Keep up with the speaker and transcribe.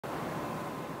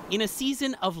In a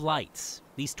season of lights,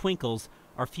 these twinkles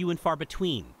are few and far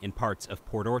between in parts of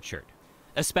Port Orchard,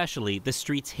 especially the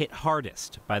streets hit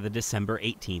hardest by the December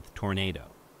 18th tornado.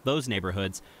 Those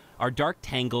neighborhoods are dark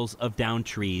tangles of downed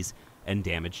trees and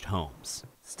damaged homes.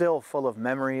 Still full of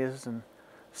memories and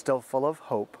still full of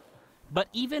hope. But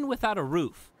even without a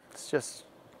roof, it's just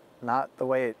not the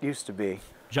way it used to be.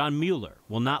 John Mueller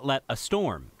will not let a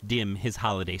storm dim his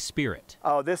holiday spirit.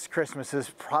 Oh, this Christmas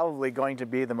is probably going to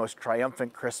be the most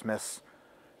triumphant Christmas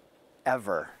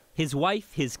ever. His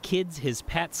wife, his kids, his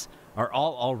pets are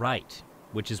all right,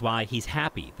 which is why he's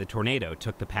happy the tornado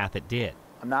took the path it did.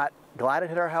 I'm not glad it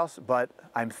hit our house, but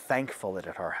I'm thankful it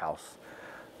hit our house.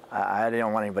 I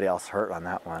didn't want anybody else hurt on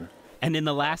that one. And in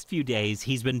the last few days,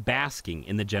 he's been basking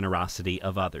in the generosity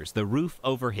of others. The roof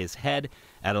over his head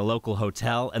at a local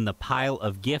hotel and the pile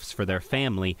of gifts for their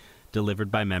family delivered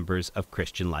by members of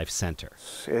Christian Life Center.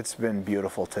 It's been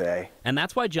beautiful today. And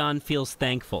that's why John feels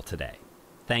thankful today.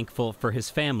 Thankful for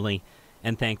his family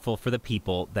and thankful for the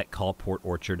people that call Port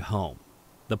Orchard home.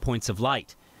 The points of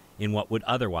light in what would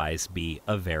otherwise be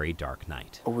a very dark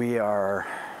night. We are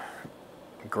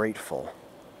grateful.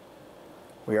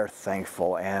 We are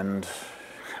thankful, and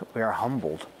we are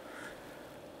humbled.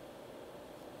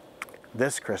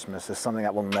 This Christmas is something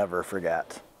that we'll never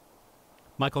forget.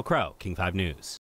 Michael Crow, King 5 News.